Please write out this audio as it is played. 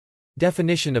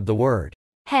Definition of the word.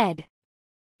 Head.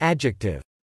 Adjective.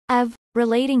 Of,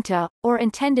 relating to, or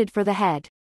intended for the head.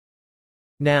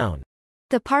 Noun.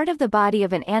 The part of the body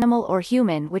of an animal or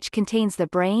human which contains the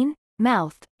brain,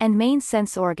 mouth, and main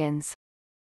sense organs.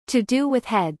 To do with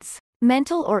heads.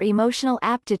 Mental or emotional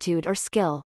aptitude or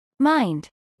skill. Mind.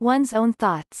 One's own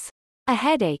thoughts. A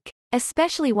headache,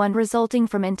 especially one resulting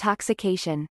from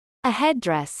intoxication. A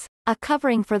headdress, a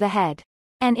covering for the head.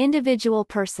 An individual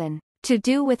person. To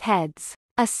do with heads.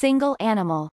 A single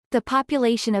animal. The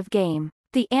population of game.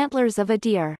 The antlers of a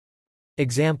deer.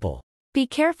 Example. Be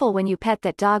careful when you pet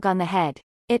that dog on the head.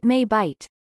 It may bite.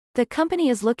 The company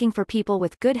is looking for people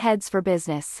with good heads for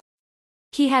business.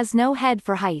 He has no head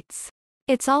for heights.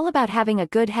 It's all about having a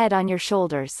good head on your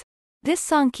shoulders. This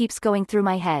song keeps going through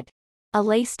my head. A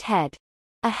laced head.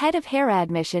 A head of hair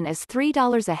admission is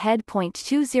 $3 a head.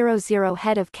 200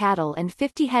 head of cattle and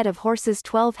 50 head of horses,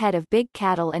 12 head of big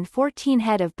cattle and 14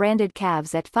 head of branded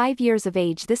calves at 5 years of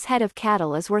age. This head of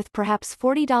cattle is worth perhaps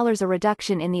 $40. A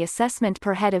reduction in the assessment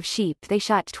per head of sheep. They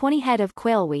shot 20 head of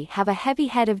quail. We have a heavy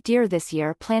head of deer this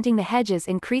year. Planting the hedges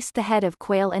increased the head of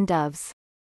quail and doves.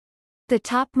 The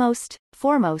topmost,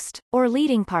 foremost, or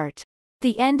leading part.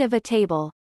 The end of a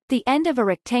table. The end of a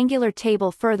rectangular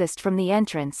table furthest from the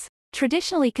entrance.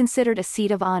 Traditionally considered a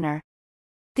seat of honor.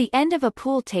 The end of a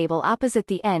pool table opposite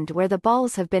the end where the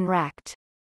balls have been racked.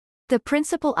 The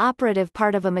principal operative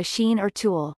part of a machine or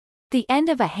tool. The end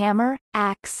of a hammer,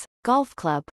 axe, golf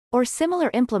club, or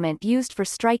similar implement used for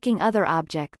striking other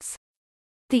objects.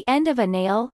 The end of a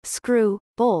nail, screw,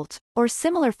 bolt, or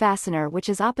similar fastener which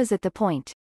is opposite the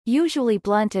point, usually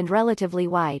blunt and relatively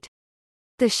wide.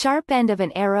 The sharp end of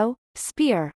an arrow,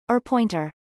 spear, or pointer.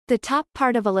 The top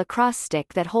part of a lacrosse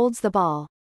stick that holds the ball.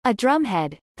 A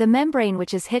drumhead, the membrane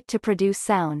which is hit to produce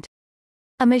sound.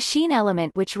 A machine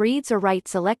element which reads or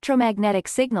writes electromagnetic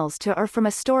signals to or from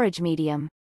a storage medium.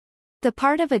 The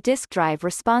part of a disk drive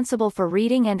responsible for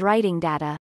reading and writing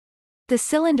data. The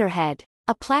cylinder head,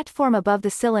 a platform above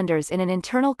the cylinders in an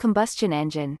internal combustion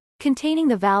engine, containing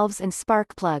the valves and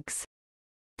spark plugs.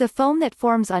 The foam that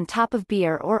forms on top of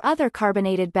beer or other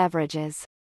carbonated beverages.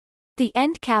 The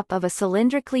end cap of a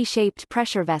cylindrically shaped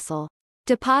pressure vessel.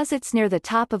 Deposits near the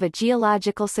top of a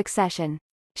geological succession.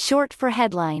 Short for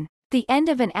headline. The end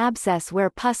of an abscess where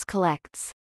pus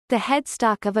collects. The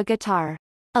headstock of a guitar.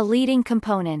 A leading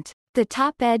component. The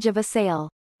top edge of a sail.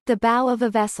 The bow of a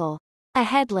vessel. A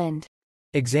headland.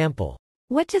 Example.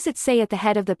 What does it say at the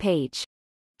head of the page?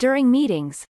 During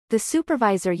meetings, the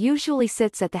supervisor usually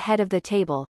sits at the head of the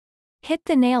table. Hit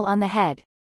the nail on the head.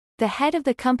 The head of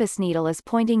the compass needle is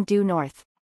pointing due north.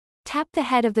 Tap the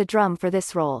head of the drum for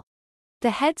this roll.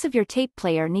 The heads of your tape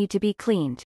player need to be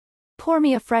cleaned. Pour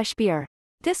me a fresh beer.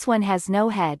 This one has no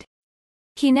head.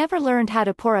 He never learned how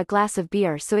to pour a glass of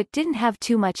beer, so it didn't have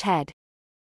too much head.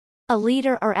 A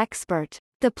leader or expert.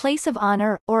 The place of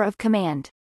honor or of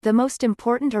command. The most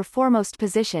important or foremost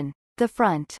position, the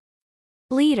front.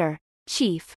 Leader,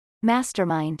 chief,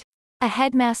 mastermind. A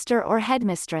headmaster or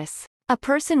headmistress. A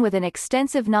person with an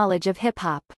extensive knowledge of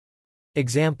hip-hop.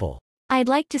 Example. I'd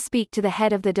like to speak to the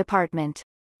head of the department.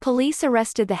 Police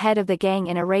arrested the head of the gang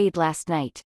in a raid last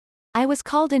night. I was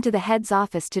called into the head's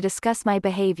office to discuss my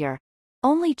behavior.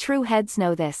 Only true heads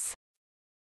know this.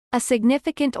 A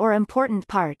significant or important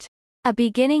part. A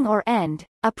beginning or end,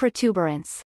 a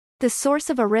protuberance. The source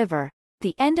of a river,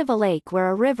 the end of a lake where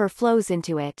a river flows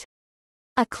into it.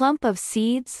 A clump of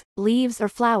seeds, leaves or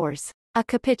flowers, a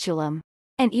capitulum.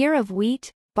 An ear of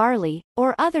wheat, barley,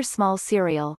 or other small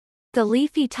cereal. The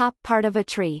leafy top part of a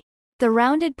tree. The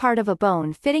rounded part of a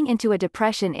bone fitting into a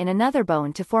depression in another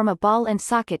bone to form a ball and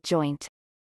socket joint.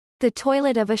 The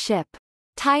toilet of a ship.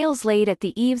 Tiles laid at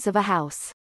the eaves of a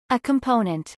house. A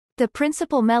component. The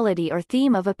principal melody or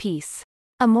theme of a piece.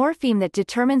 A morpheme that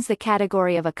determines the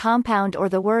category of a compound or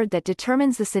the word that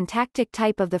determines the syntactic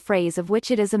type of the phrase of which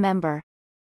it is a member.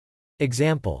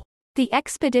 Example. The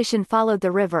expedition followed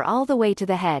the river all the way to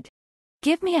the head.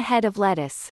 Give me a head of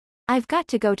lettuce. I've got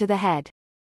to go to the head.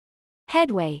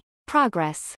 Headway,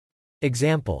 progress.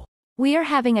 Example. We are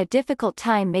having a difficult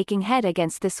time making head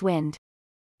against this wind.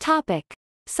 Topic.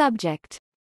 Subject.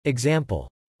 Example.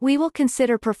 We will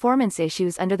consider performance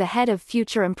issues under the head of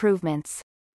future improvements.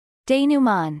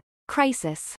 Denouement.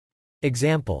 Crisis.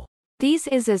 Example. These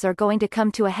ISs are going to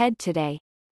come to a head today.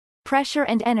 Pressure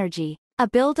and energy. A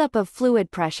buildup of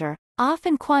fluid pressure,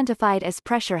 often quantified as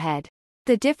pressure head.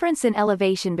 The difference in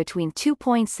elevation between 2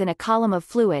 points in a column of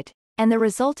fluid, and the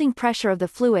resulting pressure of the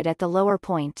fluid at the lower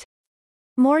point.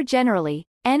 More generally,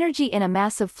 energy in a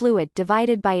mass of fluid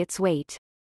divided by its weight.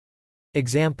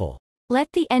 Example.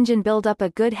 Let the engine build up a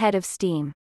good head of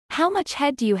steam. How much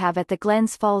head do you have at the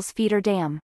Glens Falls Feeder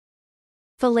Dam?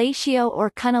 Fellatio or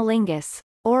cunnilingus,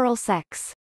 oral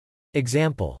sex.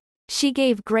 Example. She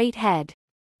gave great head.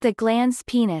 The glans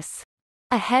penis.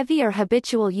 A heavy or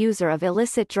habitual user of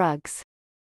illicit drugs.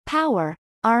 Power,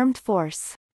 armed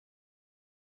force.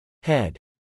 Head.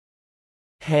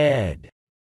 Head.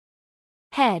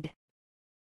 Head.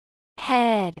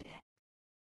 Head.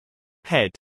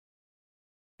 Head.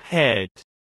 Head.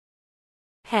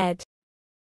 Head.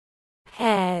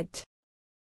 Head.